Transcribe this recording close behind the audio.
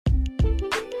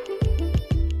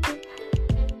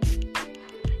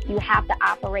you have to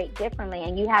operate differently,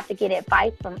 and you have to get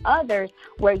advice from others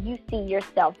where you see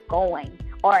yourself going,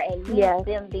 or at least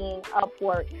them being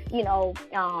upward,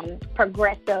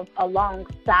 progressive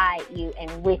alongside you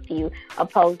and with you,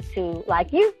 opposed to,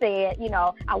 like you said,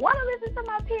 I want to listen to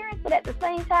my parents, but at the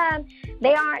same time,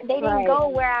 they didn't go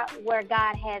where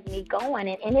God has me going,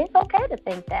 and it's okay to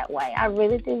think that way. I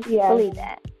really do believe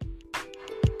that.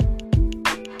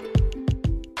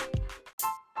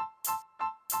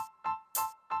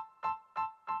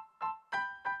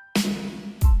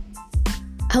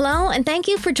 Hello, and thank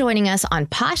you for joining us on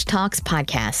Posh Talks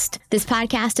podcast. This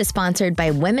podcast is sponsored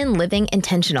by Women Living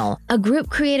Intentional, a group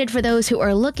created for those who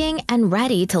are looking and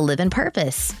ready to live in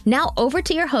purpose. Now over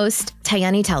to your host,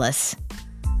 Tayani Tellis.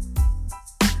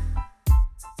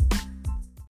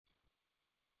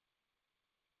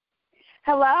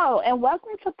 Hello, and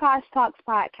welcome to Posh Talks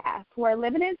podcast, where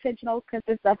living intentional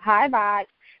consists of high vibes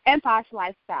and posh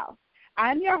lifestyle.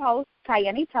 I'm your host,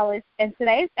 Tayani Tellis, and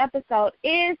today's episode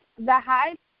is The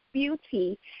High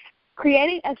Beauty,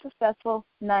 Creating a Successful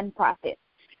Nonprofit.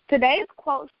 Today's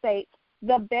quote states,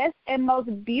 "The best and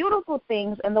most beautiful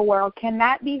things in the world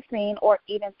cannot be seen or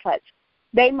even touched.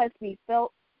 They must be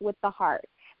felt with the heart."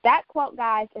 That quote,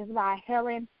 guys, is by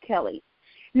Helen Keller.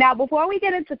 Now, before we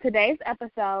get into today's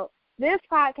episode, this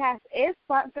podcast is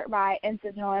sponsored by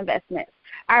Intentional Investments.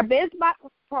 Our BizBox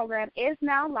program is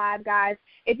now live, guys.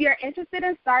 If you're interested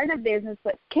in starting a business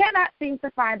but cannot seem to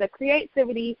find the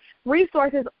creativity,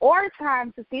 resources, or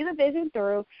time to see the vision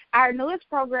through, our newest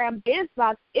program,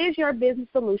 BizBox, is your business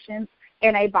solutions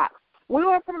in a box. We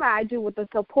will provide you with the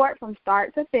support from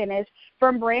start to finish,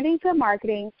 from branding to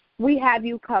marketing. We have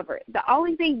you covered. The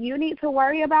only thing you need to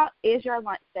worry about is your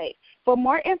launch date. For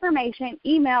more information,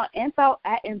 email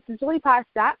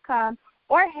info@intentionallyposh.com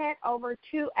or head over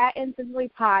to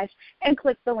 @intentionallyposh and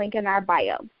click the link in our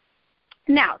bio.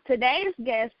 Now, today's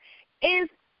guest is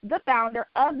the founder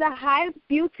of the High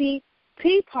Beauty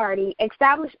Tea Party,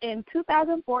 established in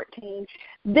 2014.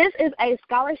 This is a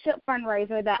scholarship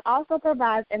fundraiser that also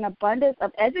provides an abundance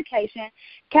of education,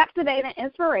 captivating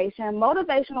inspiration,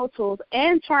 motivational tools,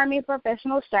 and charming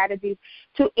professional strategies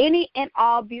to any and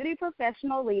all beauty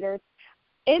professional leaders,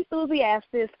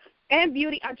 enthusiasts, and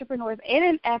beauty entrepreneurs in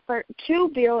an effort to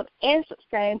build and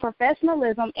sustain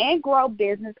professionalism and grow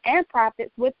business and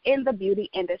profits within the beauty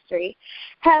industry.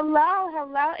 Hello,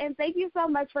 and thank you so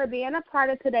much for being a part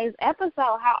of today's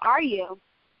episode. How are you?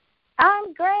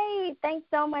 I'm great. Thanks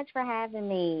so much for having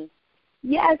me.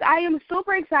 Yes, I am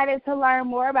super excited to learn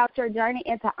more about your journey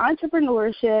into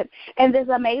entrepreneurship and this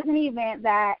amazing event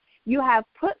that you have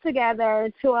put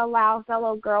together to allow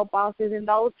fellow girl bosses and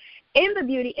those in the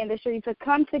beauty industry to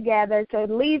come together, to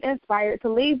leave inspired, to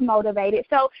leave motivated.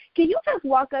 So can you just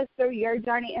walk us through your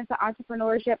journey into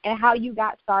entrepreneurship and how you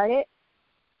got started?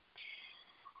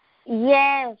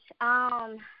 Yes.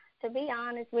 To be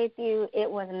honest with you, it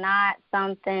was not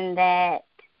something that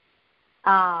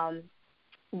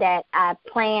that I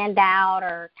planned out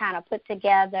or kind of put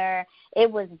together. It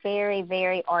was very,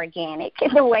 very organic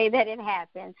in the way that it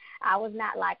happened. I was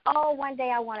not like, one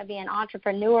day I want to be an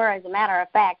entrepreneur. As a matter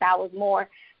of fact, I was more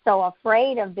so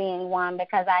afraid of being one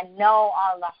because I know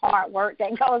all the hard work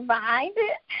that goes behind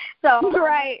it. So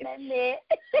right.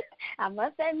 I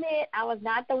must admit, I was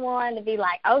not the one to be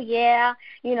like,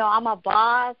 I'm a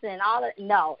boss and all that.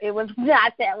 No, it was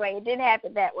not that way. It didn't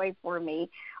happen that way for me.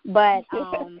 But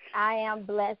I am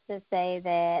blessed to say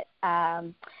that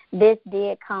this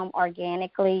did come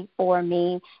organically for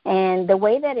me. And the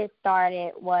way that it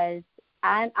started was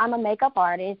I'm a makeup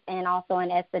artist and also an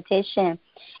esthetician.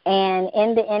 And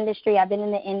in the industry, I've been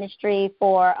in the industry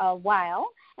for a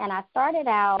while. And I started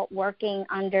out working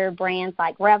under brands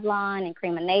like Revlon and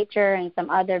Cream of Nature and some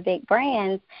other big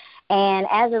brands. And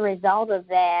as a result of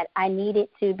that, I needed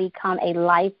to become a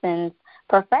licensed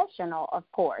professional, of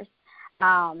course.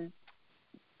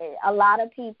 A lot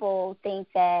of people think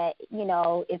that,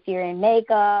 if you're in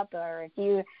makeup or if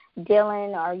you're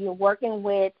dealing or you're working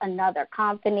with another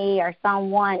company or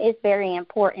someone, it's very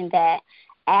important that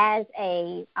as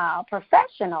a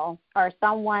professional or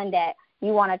someone that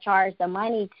you want to charge the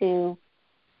money to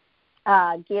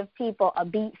give people a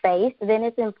beat face, then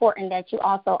it's important that you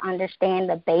also understand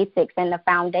the basics and the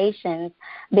foundations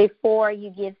before you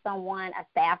give someone a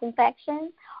staph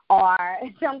infection or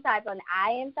some type of an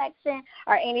eye infection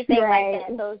or anything like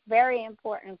that. So it's very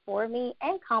important for me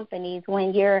and companies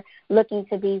when you're looking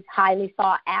to be highly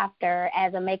sought after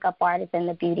as a makeup artist in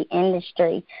the beauty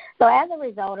industry. So as a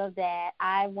result of that,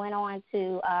 I went on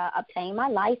to obtain my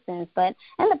license. But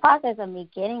in the process of me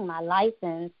getting my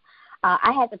license,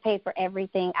 I had to pay for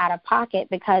everything out of pocket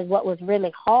because what was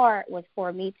really hard was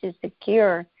for me to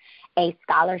secure a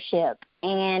scholarship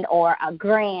and or a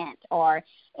grant or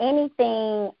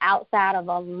anything outside of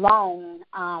a loan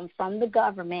from the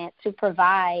government to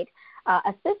provide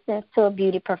assistance to a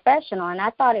beauty professional. And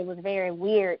I thought it was very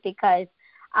weird because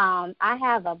I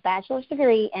have a bachelor's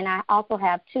degree and I also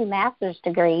have 2 master's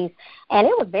degrees, and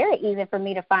it was very easy for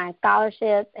me to find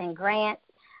scholarships and grants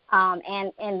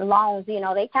and loans. You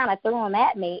know, they kind of threw them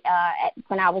at me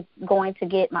when I was going to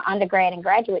get my undergrad and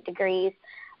graduate degrees.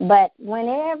 But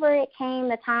whenever it came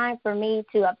the time for me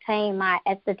to obtain my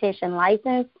esthetician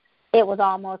license, it was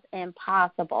almost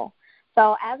impossible.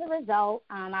 So as a result,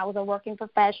 I was a working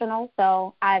professional,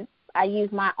 so I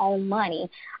used my own money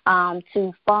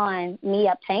to fund me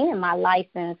obtaining my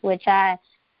license, which I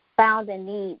found a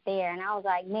need there. And I was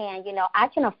like, man, you know, I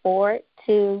can afford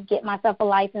to get myself a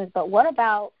license, but what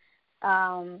about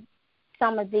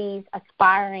some of these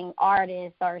aspiring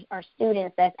artists or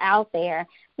students that's out there?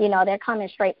 You know, they're coming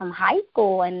straight from high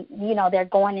school and, you know, they're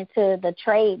going into the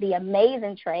trade, the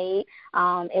amazing trade.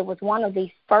 It was one of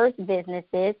the first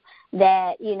businesses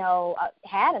that, you know,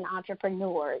 had an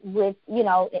entrepreneur with, you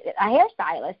know, a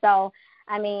hairstylist. So,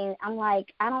 I mean, I'm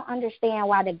like, I don't understand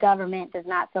why the government does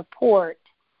not support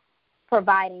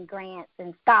providing grants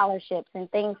and scholarships and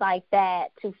things like that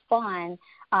to fund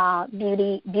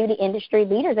beauty industry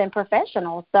leaders and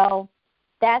professionals. So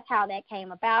that's how that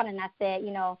came about. And I said,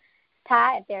 you know,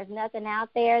 Ty, if there's nothing out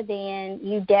there, then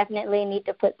you definitely need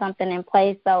to put something in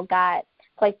place. So God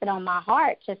placed it on my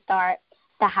heart to start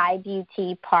the High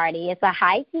Beauty Party. It's a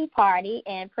high tea party,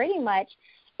 and pretty much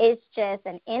it's just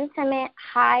an intimate,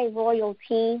 high royal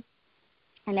tea,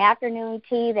 an afternoon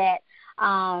tea that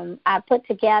I put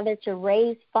together to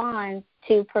raise funds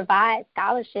to provide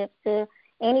scholarships to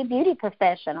any beauty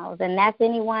professionals, and that's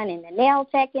anyone in the nail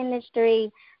tech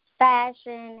industry,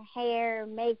 fashion, hair,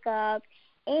 makeup,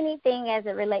 anything as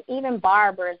it relates, even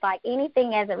barbers, like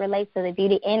anything as it relates to the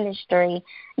beauty industry.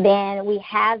 Then we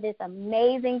have this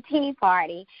amazing tea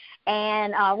party,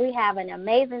 and we have an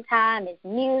amazing time. It's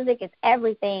music, it's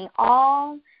everything,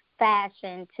 all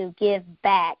fashion to give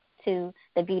back to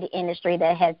the beauty industry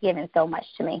that has given so much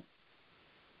to me.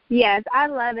 Yes, I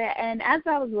love it. And as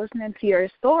I was listening to your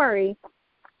story,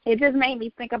 it just made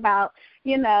me think about,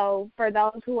 you know, for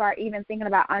those who are even thinking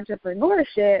about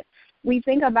entrepreneurship, we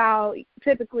think about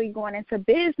typically going into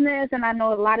business, and I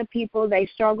know a lot of people, they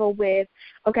struggle with,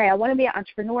 okay, I want to be an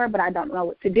entrepreneur, but I don't know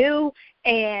what to do,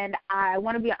 and I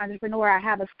want to be an entrepreneur, I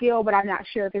have a skill, but I'm not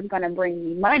sure if it's going to bring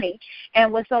me money.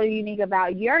 And what's so unique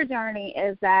about your journey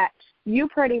is that you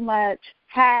pretty much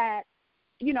had,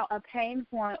 you know, a pain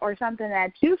point or something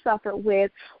that you suffered with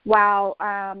while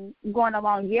going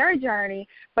along your journey,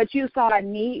 but you saw a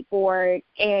need for it,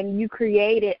 and you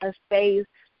created a space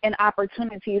and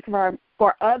opportunities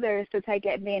for others to take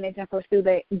advantage and pursue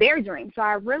their dreams. So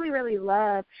I really, really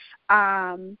love,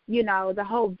 you know, the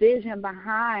whole vision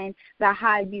behind the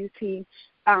High Beauty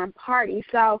Party.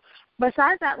 So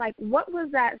besides that, like, what was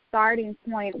that starting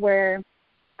point where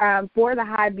for the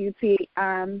High Beauty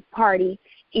Party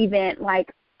event?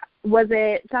 Like, was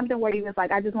it something where you was like,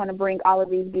 I just want to bring all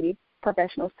of these beauty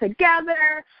professionals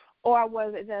together? Or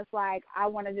was it just like, I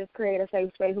want to just create a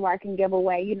safe space where I can give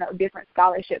away, you know, different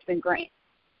scholarships and grants?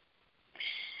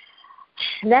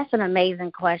 That's an amazing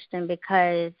question,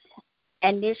 because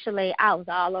initially I was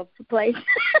all over the place.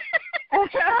 I'm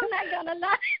not going to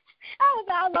lie. I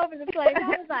was all over the place. I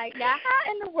was like, now,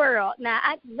 how in the world? Now,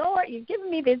 Lord, you've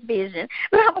given me this vision.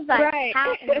 But I was like, right.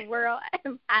 How in the world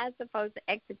am I supposed to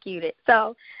execute it?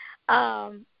 So,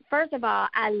 first of all,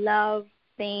 I love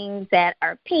things that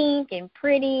are pink and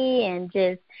pretty and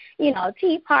just, you know,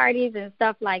 tea parties and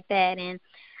stuff like that. And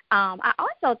I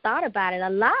also thought about it a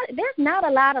lot. There's not a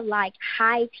lot of, like,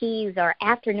 high teas or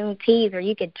afternoon teas where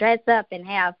you could dress up and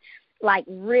have, like,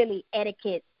 really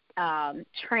etiquette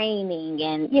training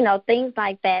and, you know, things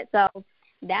like that. So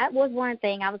that was one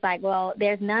thing. I was like, well,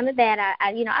 there's none of that.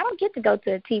 I don't get to go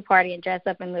to a tea party and dress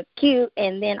up and look cute.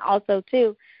 And then also,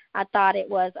 too, I thought it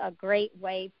was a great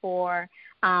way for,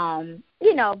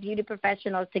 you know, beauty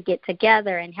professionals to get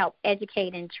together and help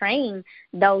educate and train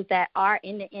those that are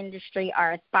in the industry,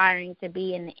 are aspiring to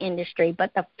be in the industry.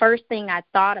 But the first thing I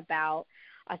thought about,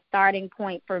 a starting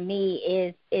point for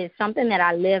me, is something that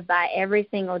I live by every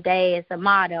single day. It's a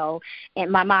motto,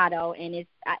 and my motto, and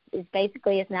it's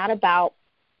basically, it's not about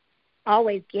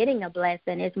always getting a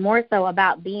blessing. It's more so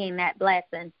about being that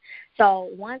blessing. So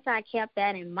once I kept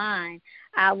that in mind,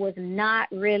 I was not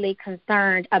really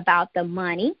concerned about the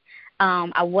money.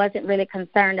 I wasn't really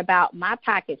concerned about my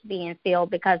pockets being filled,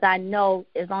 because I know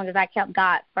as long as I kept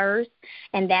God first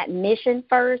and that mission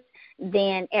first,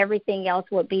 then everything else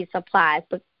would be supplied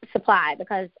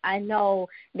because I know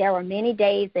there were many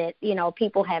days that, you know,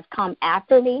 people have come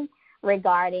after me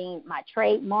regarding my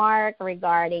trademark,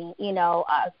 regarding, you know,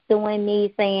 suing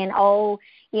me, saying, oh,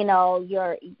 you know,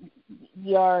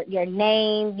 your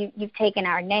name, you've taken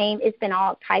our name. It's been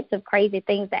all types of crazy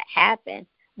things that happen.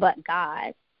 But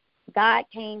God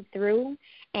came through,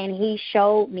 and he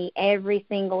showed me every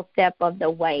single step of the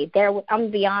way. I'm going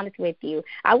to be honest with you.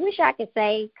 I wish I could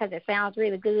say, because it sounds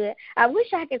really good, I wish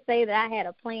I could say that I had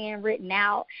a plan written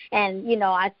out and, you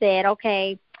know, I said,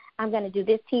 okay, I'm going to do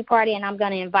this tea party, and I'm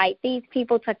going to invite these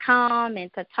people to come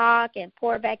and to talk and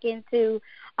pour back into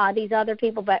these other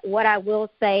people. But what I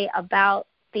will say about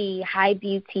the High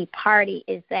Beauty Party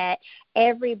is that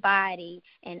everybody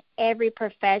and every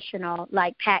professional,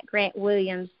 like Pat Grant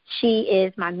Williams, she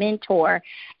is my mentor,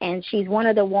 and she's one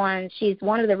of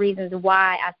the reasons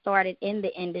why I started in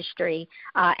the industry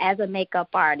as a makeup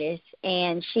artist,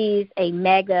 and she's a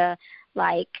mega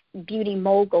beauty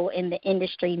mogul in the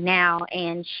industry now,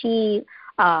 and she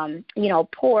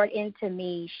poured into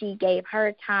me. She gave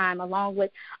her time along with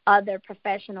other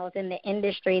professionals in the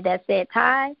industry that said,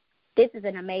 Ty, this is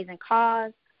an amazing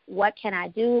cause. What can I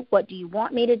do? What do you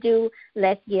want me to do?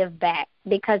 Let's give back.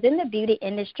 Because in the beauty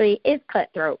industry, it's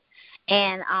cutthroat.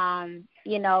 And,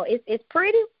 it's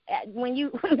pretty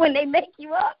when they make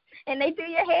you up and they do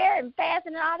your hair and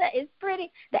fashion and all that. It's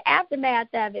pretty, the aftermath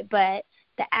of it. But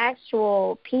the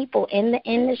actual people in the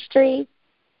industry,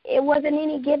 it wasn't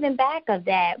any giving back of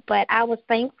that, but I was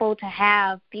thankful to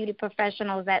have beauty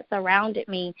professionals that surrounded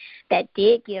me that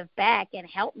did give back and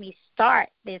helped me start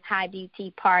this High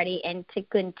Beauty Party and to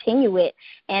continue it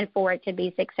and for it to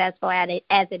be successful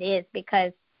as it is,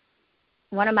 because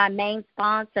one of my main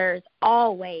sponsors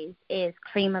always is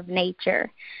Cream of Nature.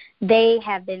 They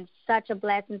have been such a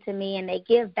blessing to me, and they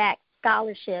give back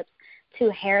scholarships to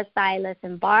hairstylists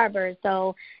and barbers.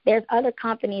 So there's other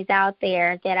companies out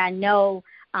there that I know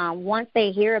once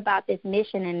they hear about this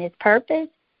mission and this purpose,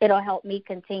 it'll help me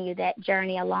continue that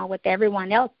journey along with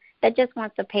everyone else that just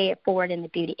wants to pay it forward in the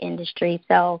beauty industry.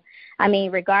 So, I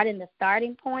mean, regarding the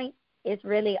starting point, it's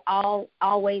really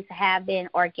always have been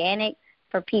organic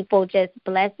for people just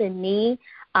blessing me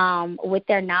with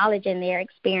their knowledge and their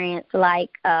experience, like,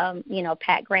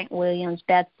 Pat Grant Williams,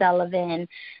 Beth Sullivan,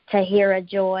 Tahira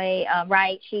Joy,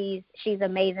 right? She's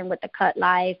amazing with the Cut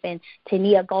Life, and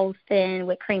Tania Golston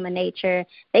with Cream of Nature.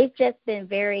 They've just been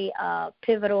very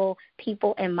pivotal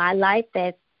people in my life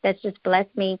that's just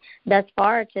blessed me thus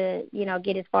far to,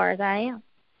 get as far as I am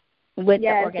with the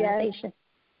organization. Yes.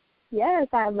 Yes,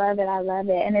 I love it.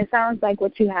 And it sounds like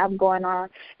what you have going on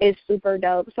is super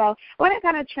dope. So I want to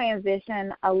kind of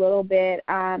transition a little bit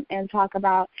and talk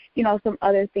about, some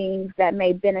other things that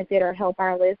may benefit or help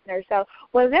our listeners. So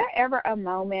was there ever a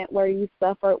moment where you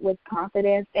suffered with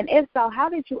confidence? And if so, how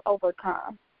did you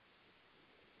overcome?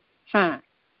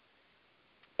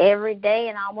 Every day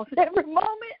and almost every moment.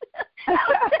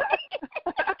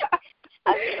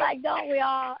 I mean, like, don't we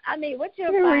all? I mean, what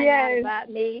you'll find out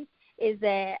about me is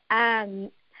that I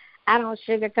don't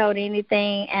sugarcoat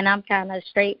anything, and I'm kind of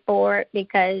straightforward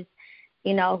because,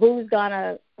 how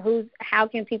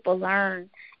can people learn?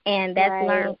 And that's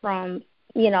learned from,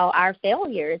 our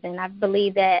failures. And I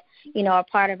believe that, a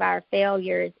part of our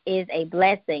failures is a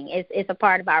blessing. It's a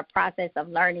part of our process of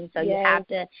learning. So you have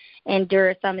to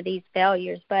endure some of these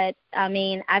failures. But, I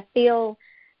mean, I feel,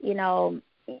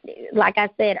 like I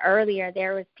said earlier,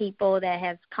 there was people that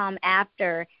have come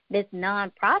after this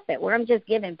nonprofit where I'm just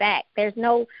giving back. There's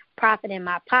no profit in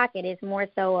my pocket. It's more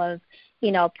so of,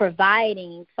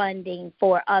 providing funding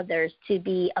for others to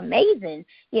be amazing,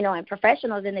 and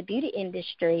professionals in the beauty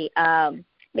industry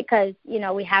because,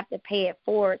 we have to pay it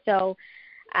forward. So,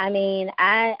 I mean,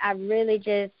 I really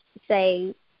just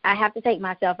say I have to take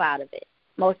myself out of it,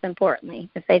 most importantly,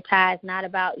 to say, Ty, it's not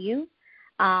about you.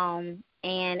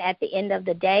 And at the end of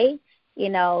the day,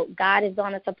 God is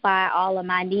going to supply all of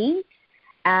my needs.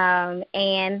 And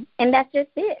that's just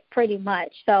it, pretty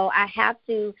much. So I have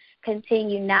to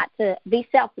continue not to be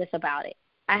selfless about it.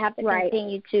 I have to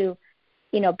continue to,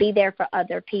 be there for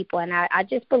other people. And I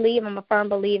just believe, I'm a firm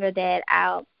believer that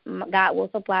God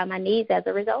will supply my needs as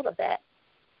a result of that.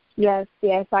 Yes,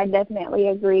 I definitely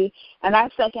agree. And I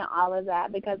second all of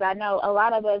that because I know a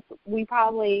lot of us, we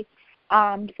probably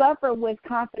suffer with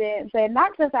confidence, and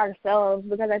not just ourselves,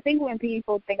 because I think when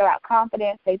people think about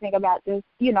confidence, they think about just,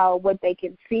 what they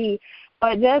can see,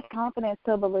 but just confidence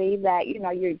to believe that,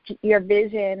 your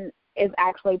vision is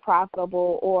actually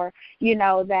profitable, or,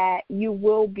 that you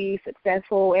will be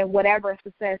successful in whatever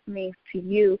success means to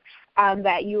you,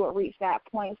 that you will reach that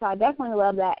point. So I definitely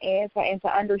love that answer, and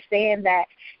to understand that,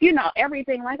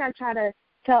 everything, like I try to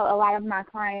tell a lot of my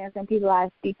clients and people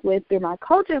I speak with through my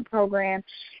coaching program,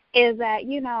 is that,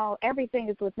 everything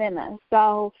is within us.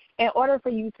 So in order for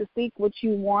you to seek what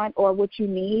you want or what you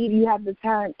need, you have to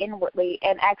turn inwardly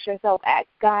and ask yourself, ask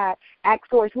God, ask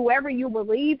Source, whoever you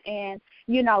believe in,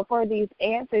 for these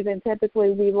answers. And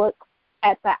typically we look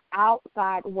at the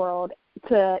outside world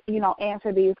to,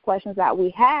 answer these questions that we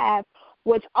have,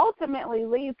 which ultimately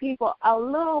leave people a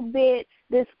little bit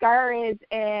discouraged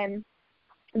and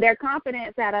their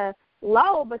confidence at a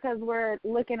low, because we're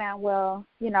looking at, well,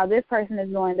 this person is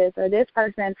doing this, or this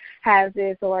person has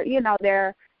this, or,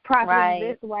 they're profiting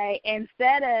this way,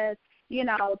 instead of,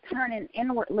 turning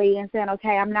inwardly and saying,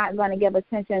 okay, I'm not going to give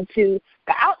attention to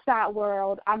the outside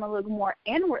world. I'm going to look more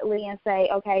inwardly and say,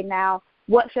 okay, now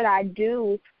what should I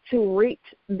do to reach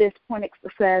this point of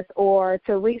success, or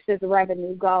to reach this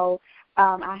revenue goal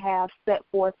I have set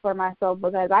forth for myself?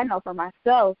 Because I know for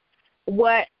myself,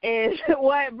 what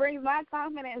brings my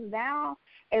confidence down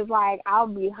is, like, I'll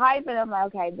be hyping. I'm like,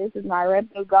 okay, this is my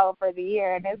revenue goal for the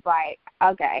year, and it's like,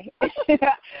 okay,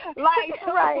 like,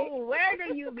 right. Where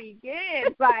do you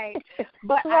begin? Like,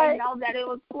 but right. I know that it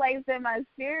was placed in my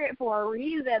spirit for a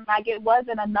reason. Like, it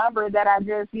wasn't a number that I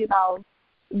just,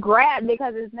 grabbed,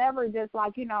 because it's never just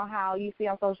like, how you see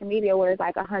on social media where it's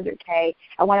like 100K,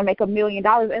 I want to make $1 million.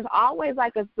 It's always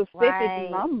like a specific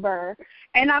number,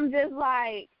 and I'm just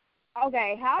like,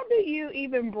 okay, how do you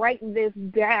even break this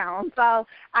down? So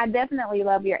I definitely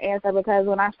love your answer, because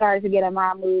when I started to get in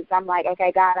my moods, I'm like,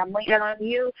 okay, God, I'm leaning on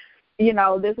you.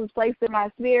 This was placed in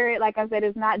my spirit. Like I said,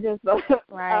 it's not just the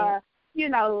right.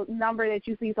 Number that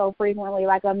you see so frequently,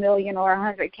 like 1 million or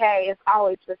 100K. It's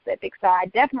always specific. So I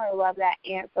definitely love that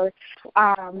answer.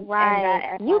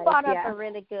 Right. You brought up a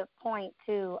really good point,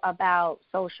 too, about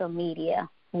social media.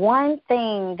 One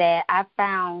thing that I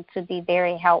found to be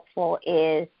very helpful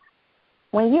is,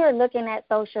 when you're looking at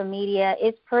social media,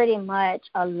 it's pretty much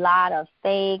a lot of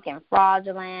fake and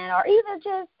fraudulent, or even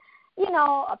just,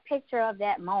 a picture of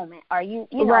that moment. Or right.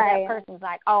 That person's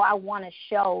like, oh, I want to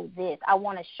show this. I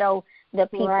want to show the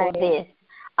people right. this,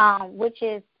 which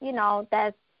is,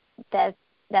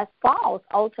 that's false.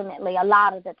 Ultimately, a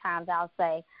lot of the times, I'll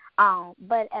say.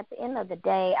 But at the end of the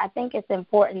day, I think it's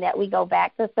important that we go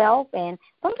back to self, and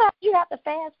sometimes you have to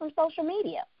fast from social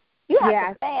media. You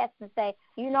have to fast and say,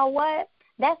 you know what?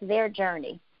 That's their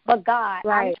journey. But God,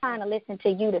 right. I'm trying to listen to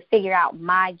you to figure out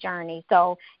my journey.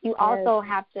 So you also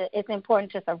have to, it's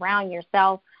important to surround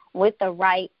yourself with the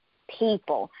right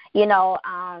people.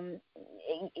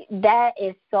 That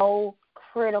is so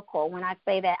critical. When I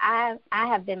say that, I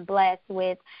have been blessed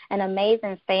with an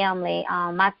amazing family.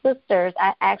 My sisters,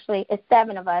 it's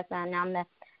 7 of us, and I'm the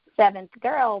 7th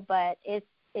girl, but it's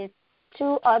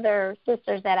 2 other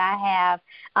sisters that I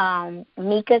have.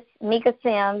 Mika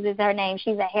Sims is her name.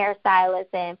 She's a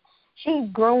hairstylist, and she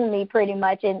groomed me pretty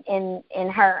much in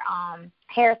her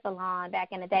hair salon back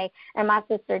in the day. And my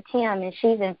sister Tim, and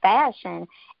she's in fashion.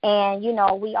 And,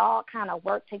 we all kind of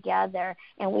work together,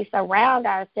 and we surround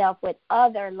ourselves with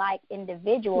other like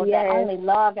individuals that only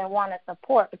love and want to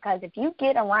support. Because if you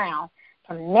get around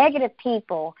some negative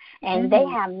people and they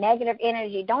have negative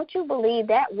energy, don't you believe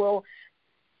that will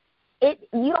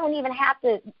you don't even have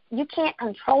to, you can't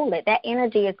control it. That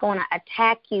energy is going to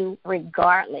attack you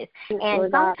regardless. And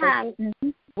sometimes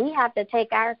we have to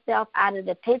take ourselves out of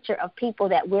the picture of people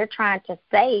that we're trying to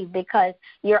save, because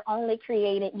you're only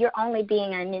being an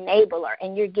enabler,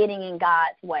 and you're getting in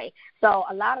God's way. So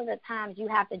a lot of the times you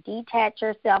have to detach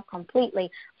yourself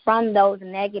completely from those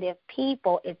negative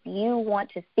people if you want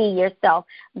to see yourself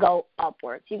go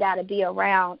upwards. You got to be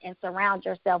around and surround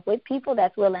yourself with people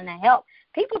that's willing to help.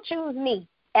 People choose me.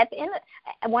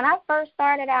 When I first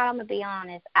started out, I'm going to be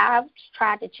honest, I've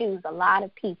tried to choose a lot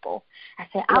of people. I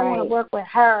said, I want to work with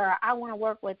her. I want to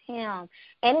work with him.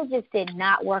 And it just did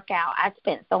not work out. I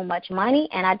spent so much money,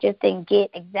 and I just didn't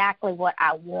get exactly what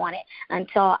I wanted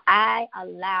until I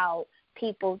allowed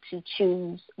people to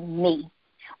choose me.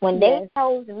 When they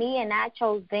chose me and I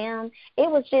chose them, it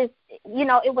was just,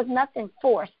 it was nothing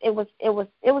forced. It was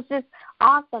just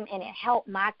awesome, and it helped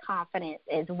my confidence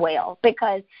as well,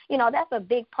 because, that's a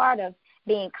big part of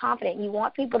being confident. You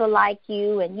want people to like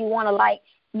you, and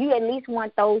you at least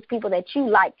want those people that you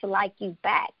like to like you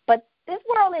back. But this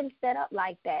world isn't set up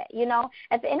like that,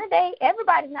 At the end of the day,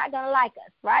 everybody's not going to like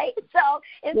us, right? So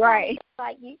it's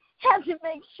like you have to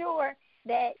make sure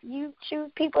that you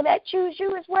choose people that choose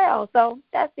you as well. So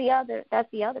that's the other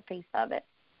piece of it.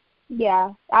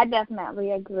 Yeah, I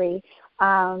definitely agree.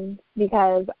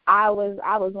 Because I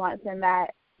was once in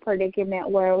that predicament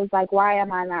where it was like, why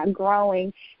am I not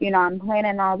growing? I'm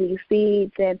planting all these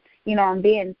seeds and, I'm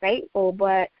being faithful,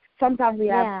 but sometimes we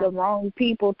have the wrong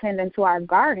people tend into our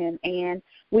garden and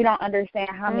we don't understand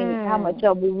how much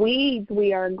of weeds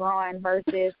we are growing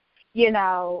versus,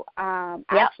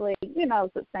 actually,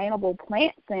 sustainable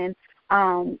plants and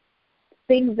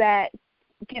things that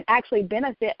can actually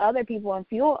benefit other people and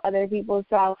fuel other people.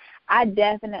 So I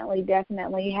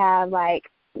definitely have, like,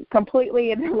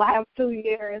 completely in the last 2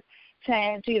 years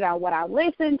changed, what I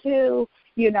listen to,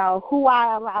 who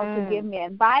I allow to give me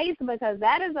advice, because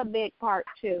that is a big part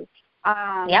too.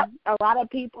 A lot of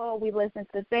people, we listen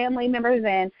to family members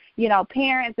and,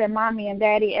 parents and mommy and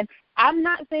daddy, and I'm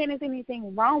not saying there's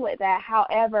anything wrong with that.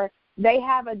 However, they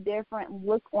have a different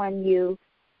look on you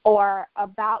or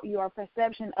about your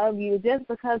perception of you just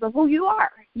because of who you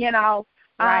are,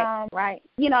 Right.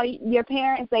 Your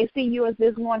parents, they see you as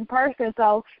this one person,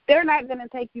 so they're not going to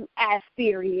take you as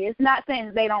serious. Not saying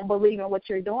that they don't believe in what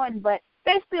you're doing, but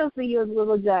they still see you as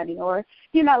little Johnny or,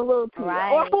 little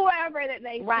Tia or whoever that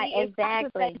they see. Right,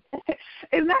 exactly.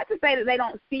 It's not to say that they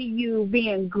don't see you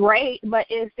being great, but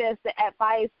it's just the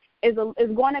advice is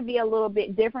going to be a little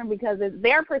bit different because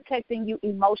they're protecting you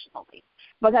emotionally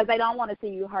because they don't want to see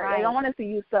you hurt. Right. They don't want to see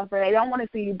you suffer. They don't want to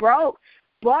see you broke.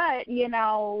 But,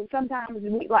 sometimes,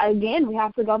 we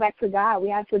have to go back to God. We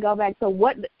have to go back to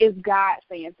what is God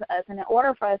saying to us. And in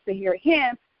order for us to hear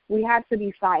him, we have to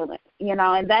be silent,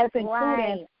 and that's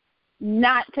including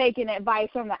not taking advice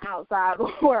from the outside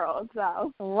world.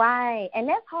 So Right. And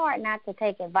that's hard not to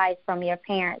take advice from your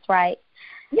parents, right?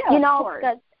 Yeah,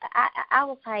 because I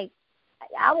was like,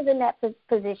 I was in that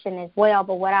position as well,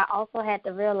 but what I also had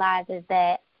to realize is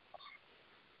that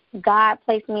God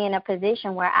placed me in a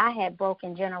position where I had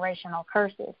broken generational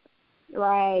curses.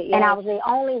 Right. Yes. And I was the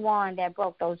only one that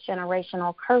broke those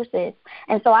generational curses.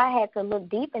 And so I had to look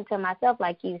deep into myself,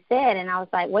 like you said, and I was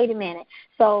like, wait a minute.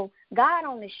 So God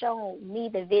only showed me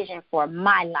the vision for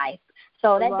my life.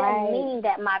 So that doesn't mean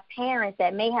that my parents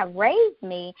that may have raised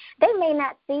me, they may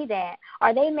not see that,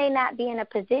 or they may not be in a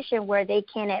position where they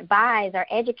can advise or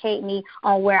educate me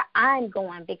on where I'm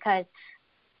going, because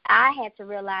I had to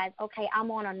realize, okay,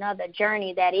 I'm on another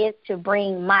journey that is to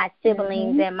bring my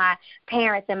siblings and my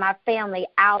parents and my family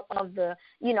out of the,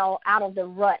 out of the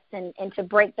ruts and to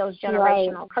break those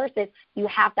generational curses. You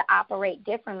have to operate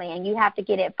differently, and you have to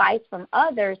get advice from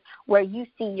others where you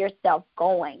see yourself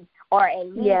going, or at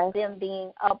least them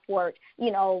being upward,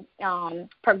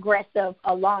 progressive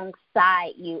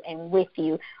alongside you and with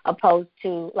you, opposed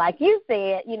to, like you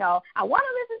said, I want to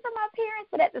listen to my parents,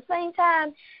 but at the same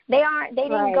time, they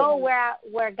didn't go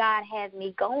where God has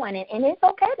me going, and it's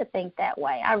okay to think that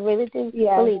way. I really do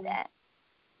believe that.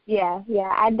 Yeah,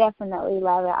 I definitely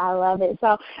love it. I love it.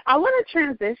 So I want to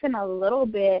transition a little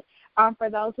bit for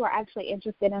those who are actually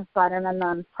interested in starting a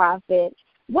nonprofit.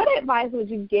 What advice would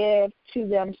you give to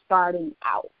them starting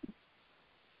out?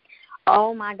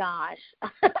 Oh, my gosh.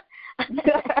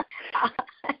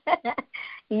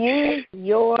 Use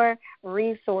your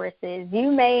resources.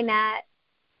 You may not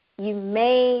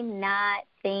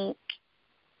think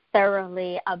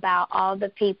thoroughly about all the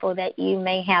people that you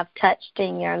may have touched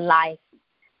in your life.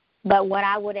 But what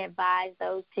I would advise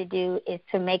those to do is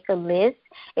to make a list.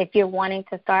 If you're wanting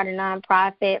to start a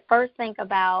nonprofit, first think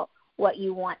about what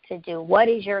you want to do. What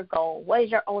is your goal? What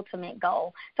is your ultimate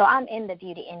goal? So I'm in the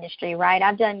beauty industry, right?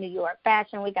 I've done New York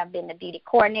Fashion Week. I've been the beauty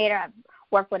coordinator. I've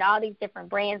worked with all these different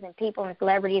brands and people and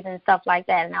celebrities and stuff like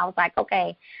that. And I was like,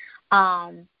 okay,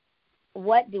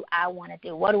 what do I want to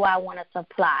do? What do I want to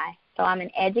supply? So I'm an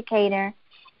educator,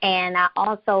 and I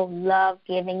also love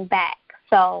giving back.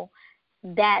 So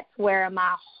that's where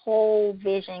my whole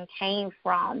vision came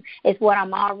from. It's what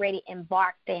I'm already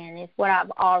embarked in. It's what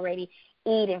I've already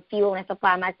eat and fuel and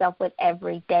supply myself with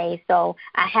every day. So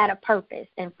I had a purpose,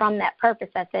 and from that purpose,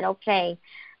 I said, okay,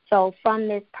 so from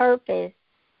this purpose,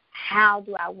 how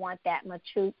do I want that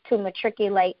to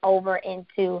matriculate over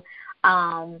into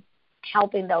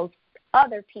helping those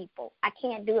other people? I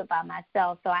can't do it by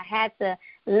myself, so I had to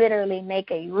literally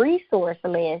make a resource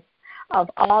list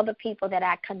of all the people that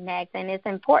I connect, and it's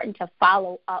important to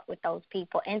follow up with those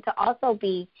people and to also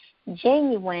be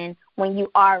genuine when you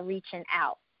are reaching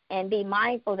out. And be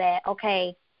mindful that,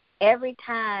 okay, every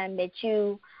time that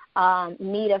you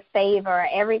need a favor,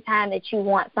 every time that you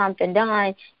want something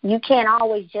done, you can't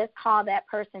always just call that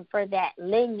person for that.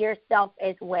 Lend yourself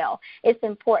as well. It's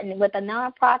important. With a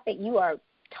nonprofit, you are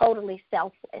totally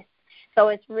selfless. So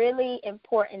it's really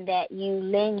important that you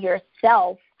lend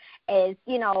yourself as,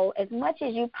 as much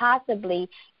as you possibly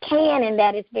can, and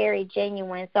that is very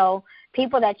genuine. So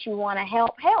people that you want to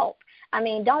help. I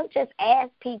mean, don't just ask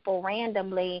people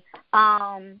randomly,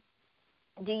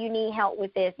 do you need help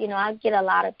with this? I get a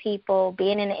lot of people,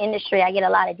 being in the industry, I get a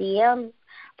lot of DMs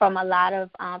from a lot of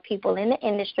people in the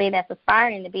industry that's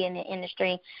aspiring to be in the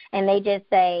industry, and they just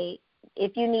say,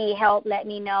 if you need help, let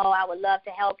me know. I would love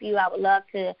to help you. I would love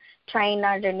to train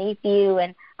underneath you.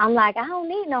 And I'm like, I don't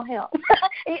need no help.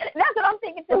 That's what I'm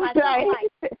thinking to myself. Right.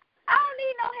 Like, I don't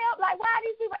need no help. Like, why are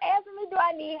these people asking me, do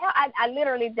I need help? I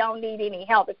literally don't need any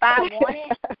help. If I want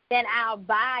it, then I'll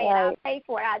buy it. I'll pay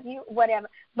for it. Whatever.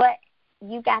 But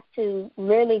you got to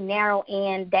really narrow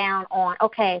down on,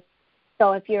 okay,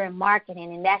 so if you're in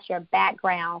marketing and that's your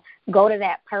background, go to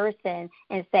that person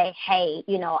and say, hey,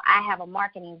 I have a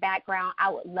marketing background.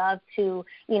 I would love to,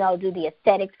 do the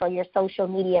aesthetics for your social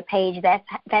media page. That's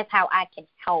how I can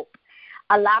help.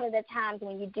 A lot of the times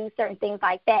when you do certain things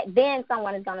like that, then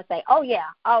someone is going to say, oh, yeah,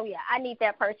 I need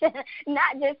that person.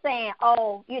 Not just saying,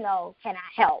 oh, can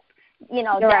I help?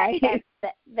 Right.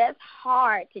 That's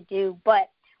hard to do.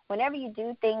 But whenever you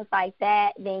do things like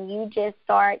that, then you just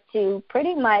start to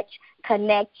pretty much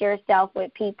connect yourself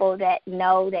with people that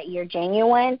know that you're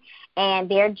genuine, and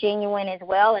they're genuine as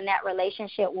well, and that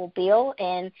relationship will build.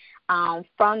 And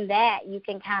from that, you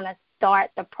can kind of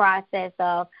start the process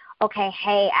of, okay,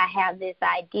 hey, I have this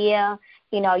idea.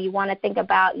 You want to think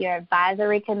about your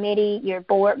advisory committee, your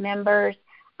board members,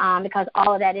 because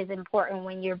all of that is important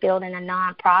when you're building a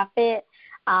nonprofit,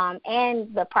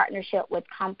 and the partnership with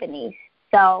companies.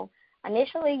 So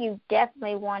initially, you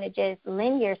definitely want to just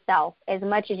lend yourself as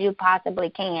much as you possibly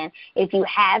can. If you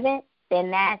haven't,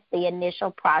 then that's the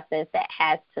initial process that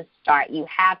has to start. You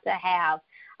have to have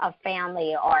a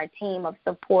family or a team of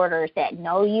supporters that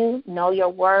know you, know your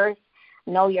worth,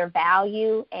 know your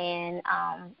value, and,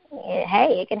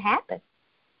 hey, it can happen.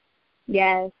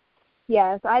 Yes,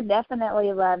 I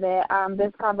definitely love it.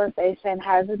 This conversation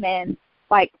has been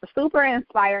super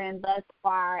inspiring thus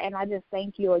far, and I just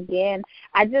thank you again.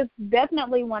 I just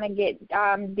definitely want to get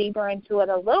deeper into it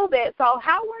a little bit. So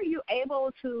how were you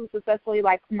able to successfully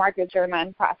market your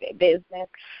nonprofit business,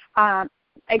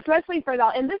 especially for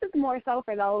those, and this is more so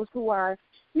for those who are,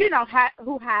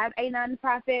 who have a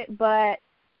nonprofit but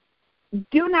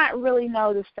do not really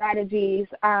know the strategies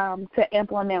to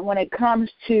implement when it comes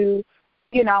to,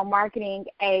 marketing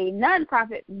a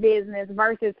nonprofit business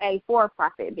versus a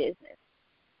for-profit business.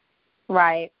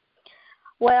 Right.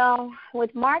 Well,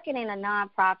 with marketing a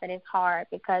nonprofit, it's hard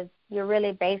because you're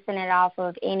really basing it off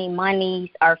of any monies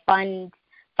or funding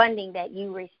that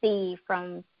you receive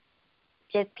from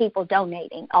just people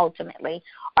donating, ultimately,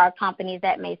 or companies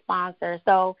that may sponsor.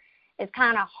 So it's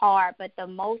kind of hard, but the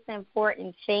most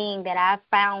important thing that I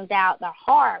found out the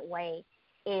hard way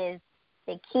is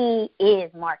the key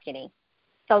is marketing.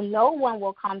 So no one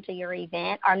will come to your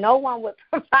event, or no one would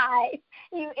provide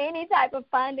you any type of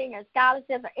funding or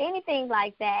scholarships or anything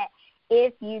like that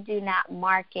if you do not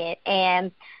market. And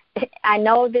I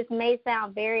know this may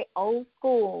sound very old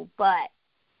school, but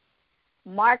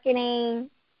marketing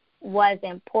was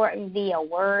important via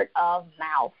word of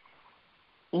mouth.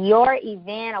 Your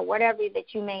event or whatever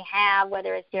that you may have,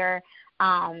 whether it's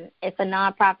it's a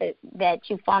nonprofit that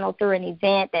you funnel through an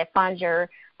event that funds your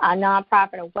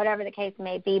nonprofit or whatever the case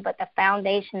may be, but the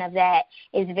foundation of that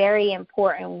is very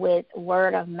important with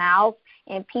word of mouth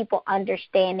and people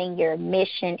understanding your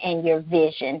mission and your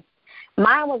vision.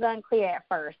 Mine was unclear at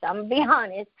first, I'm going to be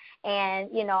honest, and,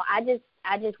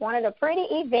 I just wanted a pretty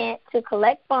event to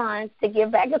collect funds to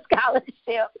give back a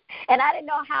scholarship, and I didn't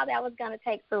know how that was going to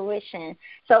take fruition.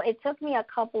 So it took me a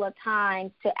couple of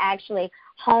times to actually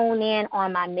hone in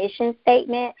on my mission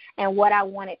statement and what I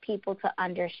wanted people to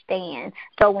understand.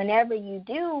 So whenever you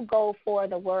do go for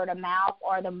the word of mouth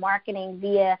or the marketing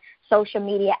via social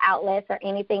media outlets or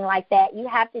anything like that, you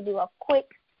have to do a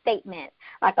quick statement,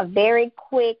 like a very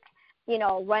quick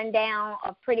rundown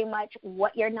of pretty much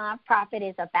what your nonprofit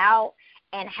is about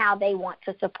and how they want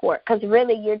to support. Because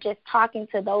really you're just talking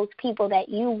to those people that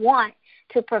you want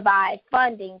to provide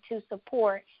funding to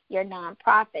support your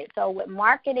nonprofit. So with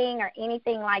marketing or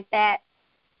anything like that,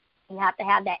 you have to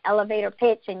have that elevator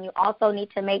pitch, and you also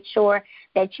need to make sure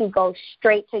that you go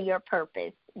straight to your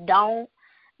purpose. Don't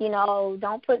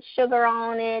put sugar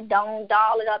on it. Don't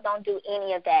doll it up. Don't do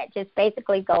any of that. Just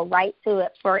basically go right to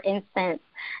it. For instance,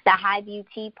 the High View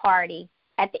Tea Party.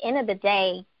 At the end of the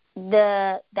day,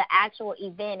 the actual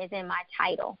event is in my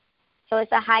title. So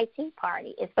it's a high tea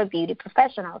party. It's for beauty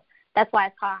professionals. That's why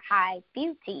it's called High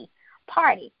Beauty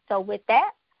Party. So with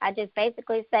that, I just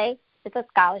basically say it's a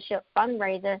scholarship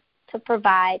fundraiser to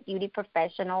provide beauty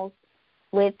professionals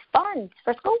with funds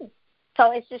for school.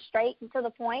 So it's just straight and to the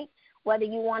point. Whether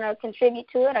you want to contribute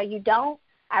to it or you don't,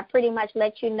 I pretty much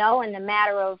let you know in a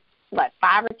matter of,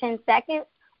 5 or 10 seconds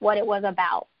what it was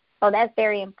about. So that's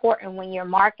very important when you're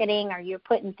marketing or you're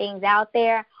putting things out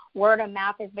there. Word of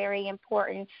mouth is very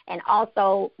important. And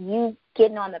also you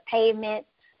getting on the pavement,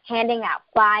 handing out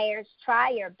flyers.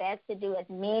 Try your best to do as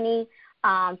many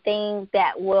things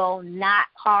that will not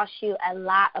cost you a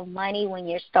lot of money when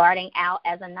you're starting out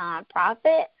as a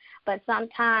nonprofit. But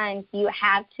sometimes you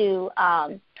have to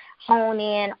hone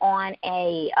in on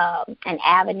an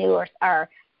avenue or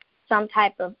some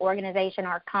type of organization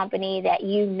or company that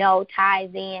you know ties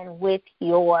in with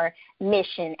your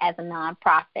mission as a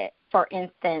nonprofit. For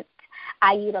instance,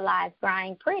 I utilize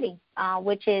Grind Pretty,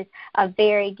 which is a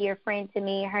very dear friend to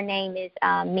me. Her name is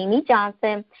Mimi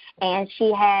Johnson, and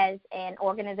she has an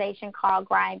organization called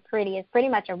Grind Pretty. It's pretty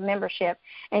much a membership,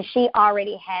 and she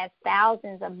already has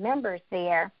thousands of members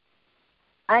there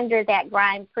under that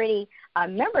Grind Pretty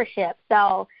membership.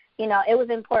 So, it was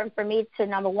important for me to,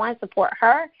 number one, support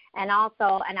her, and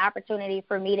also an opportunity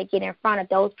for me to get in front of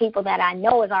those people that I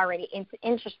know is already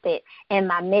interested in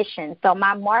my mission. So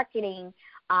my marketing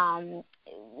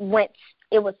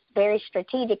it was very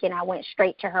strategic, and I went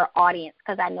straight to her audience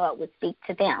because I know it would speak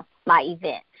to them, my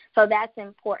event. So that's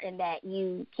important that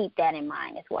you keep that in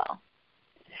mind as well.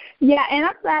 Yeah, and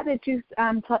I'm glad that you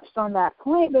touched on that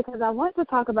point, because I want to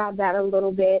talk about that a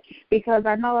little bit, because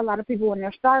I know a lot of people when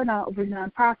they're starting out with a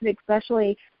nonprofit,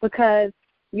 especially because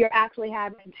you're actually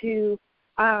having to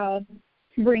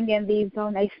bring in these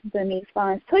donations and these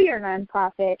funds to your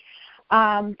nonprofit.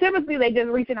 Typically, they're just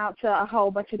reaching out to a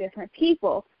whole bunch of different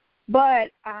people.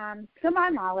 But to my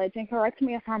knowledge, and correct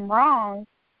me if I'm wrong,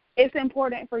 it's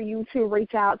important for you to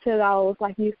reach out to those,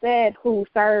 like you said, who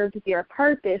serves your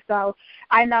purpose. So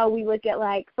I know we look at,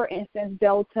 for instance,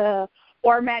 Delta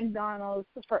or McDonald's,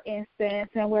 for instance,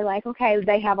 and we're like, okay,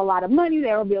 they have a lot of money.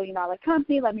 They're a billion-dollar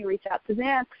company. Let me reach out to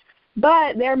them.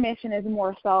 But their mission is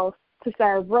more so to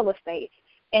serve real estate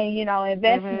and,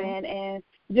 investment and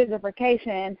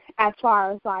gentrification as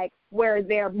far as, where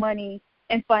their money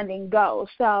and funding goes.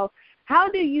 So how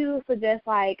do you suggest,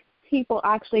 people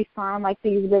actually find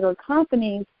these bigger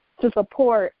companies to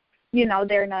support,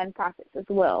 their nonprofits as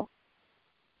well?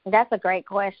 That's a great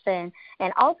question.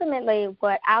 And ultimately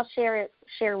what I'll share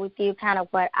with you kind of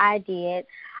what I did.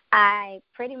 I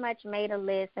pretty much made a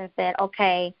list and said,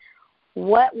 okay,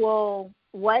 what's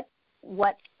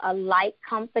a like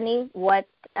company,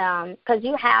 because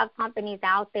you have companies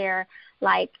out there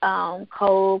like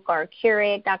Coke or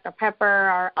Keurig, Dr. Pepper,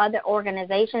 or other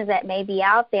organizations that may be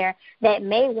out there that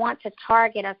may want to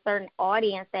target a certain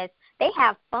audience that they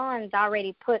have funds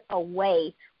already put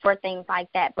away for things like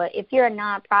that. But if you're a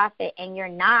nonprofit and you're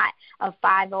not a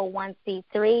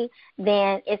 501c3,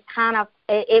 then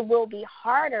it will be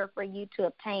harder for you to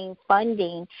obtain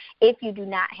funding if you do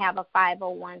not have a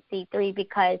 501c3,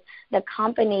 because the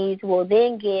companies will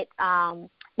then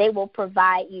they will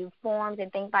provide you forms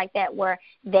and things like that where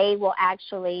they will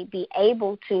actually be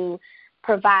able to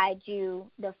provide you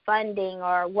the funding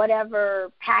or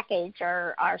whatever package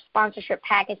or sponsorship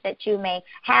package that you may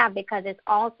have, because it's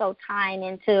also tying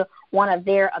into one of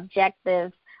their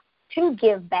objectives to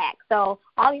give back. So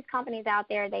all these companies out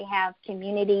there, they have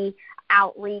community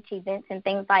outreach events and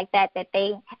things like that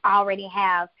they already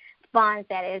have funds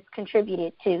that is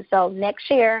contributed to. So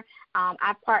next year,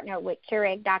 I partnered with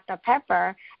Keurig Dr.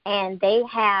 Pepper, and they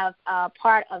have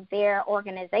part of their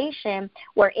organization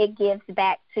where it gives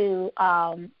back to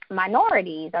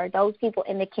minorities or those people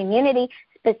in the community,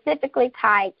 specifically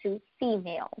tied to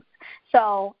females.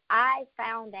 So I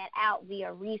found that out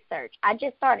via research. I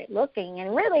just started looking,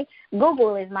 and really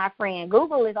Google is my friend.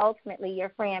 Google is ultimately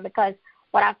your friend, because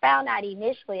what I found out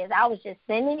initially is I was just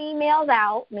sending emails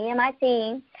out, me and my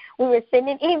team. We were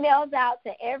sending emails out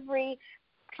to every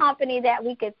company that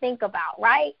we could think about,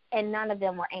 right? And none of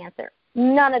them were answered.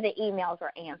 None of the emails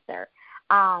were answered.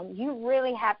 You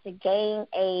really have to gain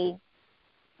a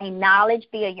knowledge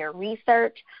via your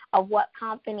research of what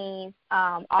companies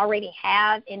already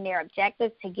have in their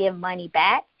objectives to give money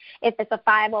back. If it's a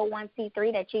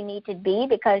 501c3 that you need to be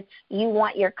because you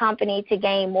want your company to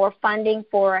gain more funding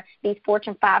for these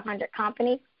Fortune 500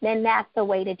 companies, then that's the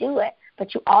way to do it.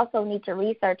 But you also need to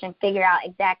research and figure out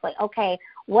exactly, okay,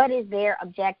 what is their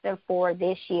objective for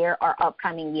this year or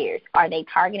upcoming years? Are they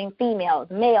targeting females,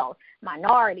 males,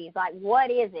 minorities? What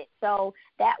is it? So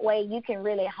that way you can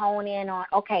really hone in on,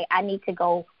 okay, I need to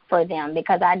go for them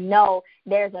because I know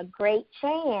there's a great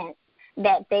chance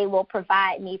that they will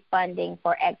provide me funding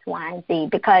for X, Y, and Z.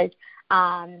 Because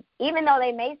even though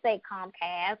they may say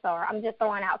Comcast, or I'm just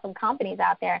throwing out some companies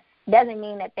out there, doesn't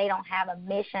mean that they don't have a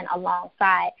mission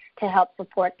alongside to help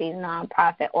support these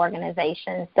nonprofit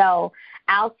organizations. So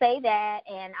I'll say that,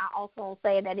 and I also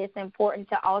say that it's important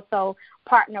to also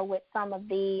partner with some of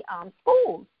the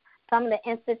schools, some of the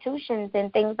institutions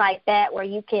and things like that where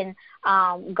you can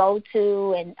go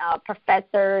to, and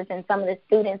professors and some of the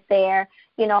students there.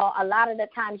 You know, a lot of the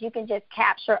times you can just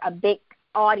capture a big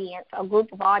audience, a group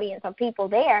of audience of people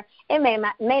there. It may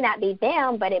not be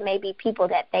them, but it may be people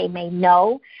that they may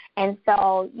know. And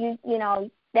so you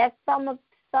know, that's some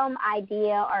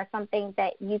idea or some things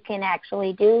that you can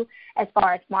actually do as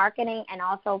far as marketing, and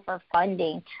also for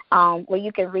funding, where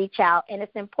you can reach out. And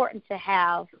it's important to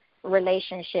have a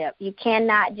relationship. You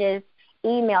cannot just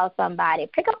email somebody.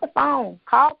 Pick up the phone,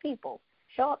 call people,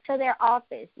 show up to their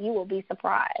office. You will be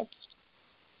surprised.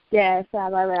 Yes, I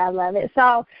love it. I love it.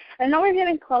 So I know we're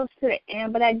getting close to the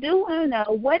end, but I do want to know,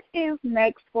 what is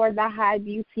next for the High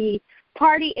Beauty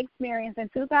Party experience in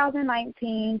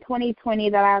 2019, 2020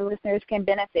 that our listeners can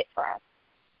benefit from?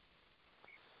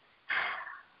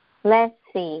 Let's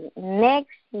see.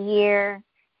 Next year,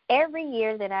 every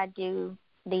year that I do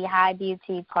the High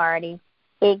Beauty Party,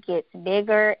 it gets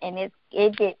bigger and it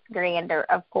gets grander,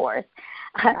 of course.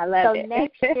 I love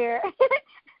it.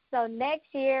 So next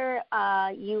year,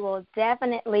 you will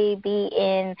definitely be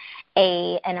in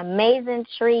an amazing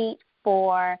treat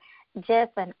for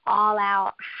just an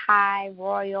all-out high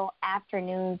royal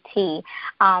afternoon tea.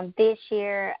 This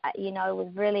year, you know, it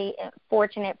was really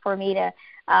fortunate for me to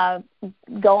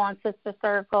go on Sister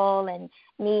Circle, and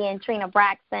me and Trina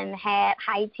Braxton had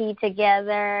high tea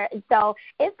together. So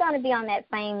it's going to be on that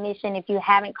same mission. If you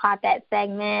haven't caught that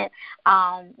segment,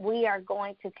 we are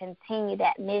going to continue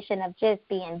that mission of just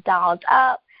being dolled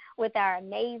up with our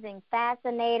amazing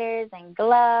fascinators and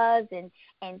gloves and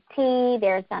tea.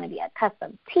 There's going to be a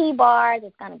custom tea bar.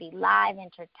 There's going to be live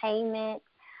entertainment.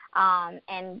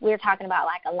 And we're talking about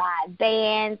like a live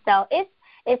band. So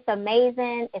it's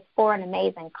amazing. It's for an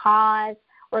amazing cause.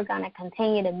 We're going to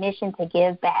continue the mission to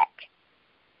give back.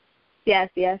 Yes,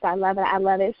 I love it. I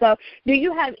love it. So do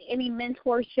you have any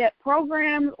mentorship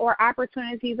programs or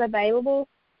opportunities available?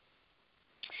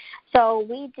 So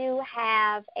we do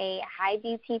have a High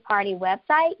Beauty Party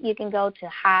website. You can go to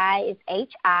it's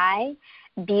H-I,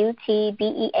 Beauty,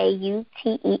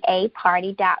 BEAUTEA,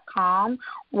 party.com,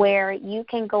 where you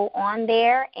can go on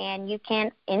there and you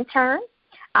can intern.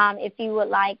 If you would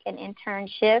like an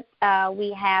internship,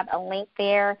 we have a link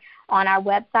there on our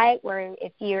website where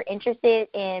if you're interested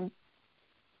in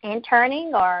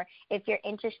interning, or if you're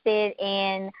interested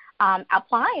in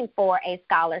applying for a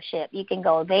scholarship, you can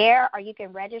go there, or you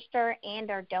can register and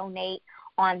or donate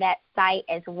on that site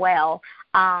as well.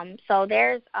 So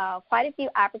there's quite a few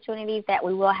opportunities that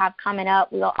we will have coming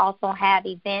up. We'll also have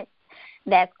events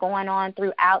that's going on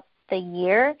throughout the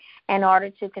year in order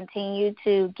to continue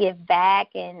to give back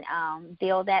and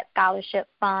build that scholarship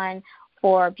fund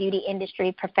for beauty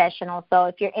industry professionals. So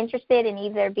if you're interested in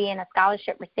either being a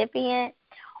scholarship recipient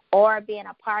or being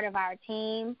a part of our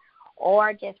team,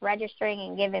 or just registering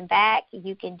and giving back,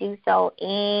 you can do so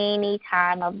any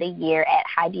time of the year at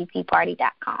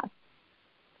highbeautyparty.com.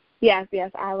 Yes,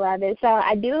 I love it. So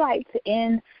I do like to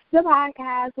end the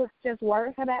podcast with just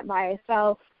words of advice.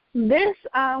 So this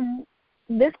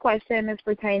question is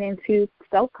pertaining to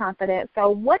self-confidence.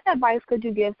 So what advice could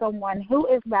you give someone who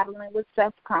is battling with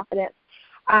self-confidence?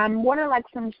 What are like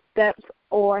some steps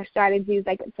or strategies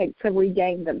they could take to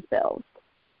regain themselves?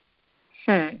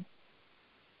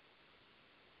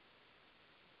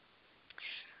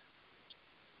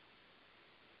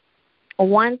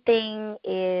 One thing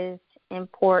is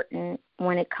important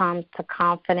when it comes to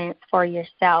confidence for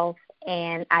yourself,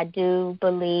 and I do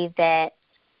believe that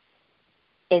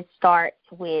it starts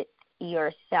with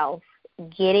yourself,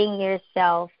 getting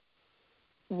yourself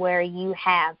where you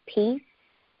have peace.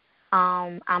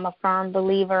 I'm a firm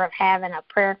believer of having a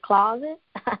prayer closet.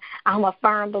 I'm a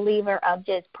firm believer of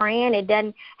just praying. It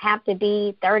doesn't have to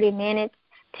be 30 minutes,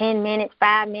 10 minutes,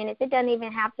 5 minutes. It doesn't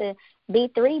even have to be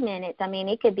 3 minutes. I mean,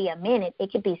 it could be a minute.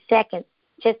 It could be seconds,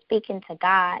 just speaking to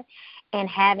God and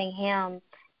having him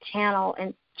channel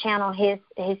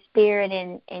his spirit,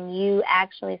 and you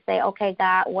actually say, okay,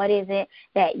 God, what is it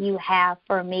that you have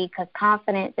for me? Because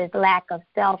confidence is lack of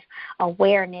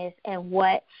self-awareness and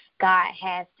what God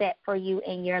has set for you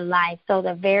in your life. So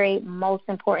the very most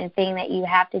important thing that you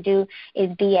have to do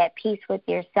is be at peace with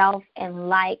yourself and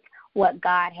like what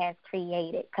God has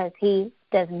created, because he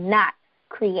does not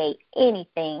create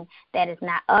anything that is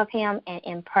not of him and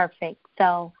imperfect.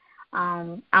 So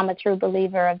I'm a true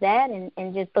believer of that,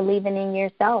 and just believing in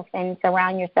yourself and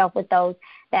surround yourself with those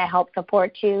that help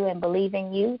support you and believe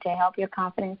in you to help your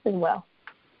confidence as well.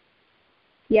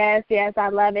 Yes, I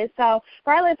love it. So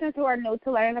for our listeners who are new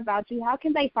to learning about you, how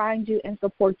can they find you and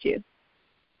support you?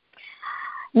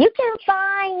 You can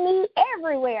find me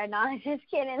everywhere. No, I'm just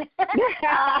kidding.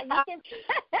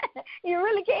 You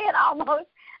really can almost.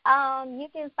 You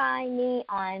can find me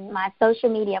on my social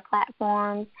media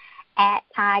platforms at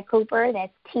Ty Cooper.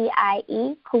 That's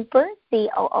TIE Cooper,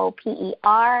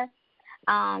 COOPER.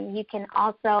 You can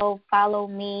also follow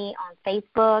me on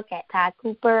Facebook at Ty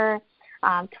Cooper,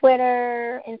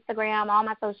 Twitter, Instagram, all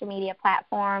my social media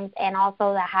platforms, and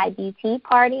also the High Beauty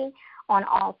Party on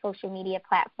all social media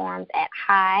platforms at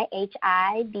High,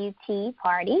 H-I, Beauty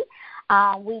Party.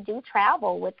 We do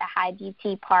travel with the High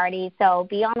Beauty Party, so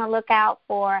be on the lookout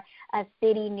for a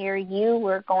city near you.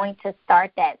 We're going to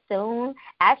start that soon.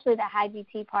 Actually, the High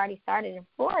Beauty Party started in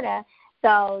Florida,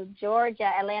 so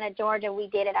Atlanta, Georgia, we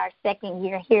did it our second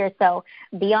year here, so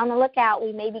be on the lookout.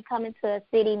 We may be coming to a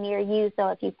city near you, so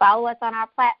if you follow us on our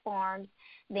platforms,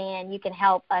 then you can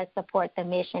help us support the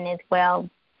mission as well.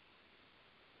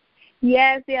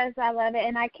 Yes, I love it,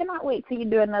 and I cannot wait till you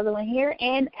do another one here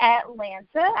in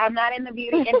Atlanta. I'm not in the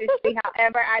beauty industry,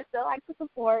 however, I still like to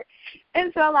support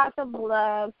and show lots of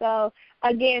love. So,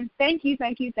 again, thank you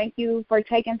for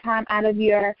taking time out of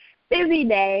your busy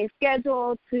day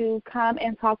schedule to come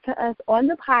and talk to us on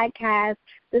the podcast.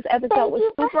 This episode was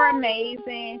super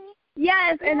amazing.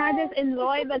 Yes, and I just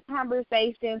enjoyed the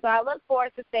conversation, so I look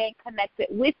forward to staying connected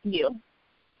with you.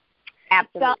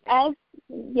 Absolutely.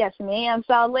 Yes, ma'am.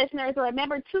 So, listeners,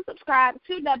 remember to subscribe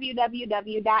to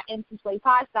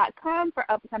www.intentionallyposh.com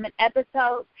for upcoming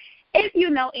episodes. If you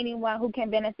know anyone who can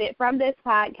benefit from this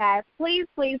podcast, please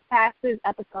pass this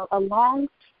episode along.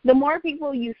 The more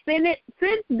people you send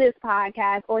this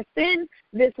podcast or send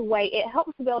this way, it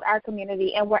helps build our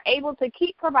community, and we're able to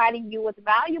keep providing you with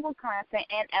valuable content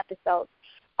and episodes.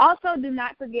 Also, do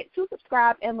not forget to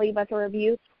subscribe and leave us a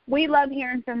review. We love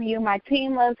hearing from you. My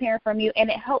team loves hearing from you, and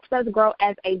it helps us grow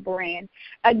as a brand.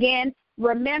 Again,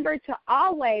 remember to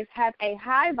always have a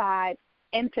high vibe,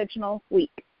 intentional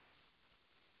week.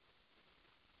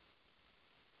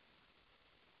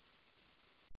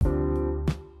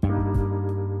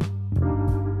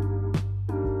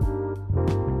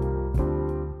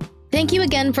 Thank you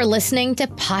again for listening to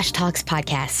Posh Talks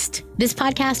Podcast. This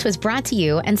podcast was brought to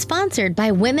you and sponsored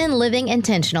by Women Living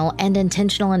Intentional and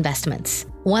Intentional Investments.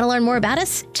 Want to learn more about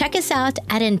us? Check us out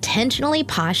at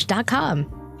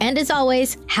intentionallyposh.com. And as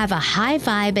always, have a high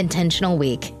vibe intentional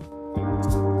week.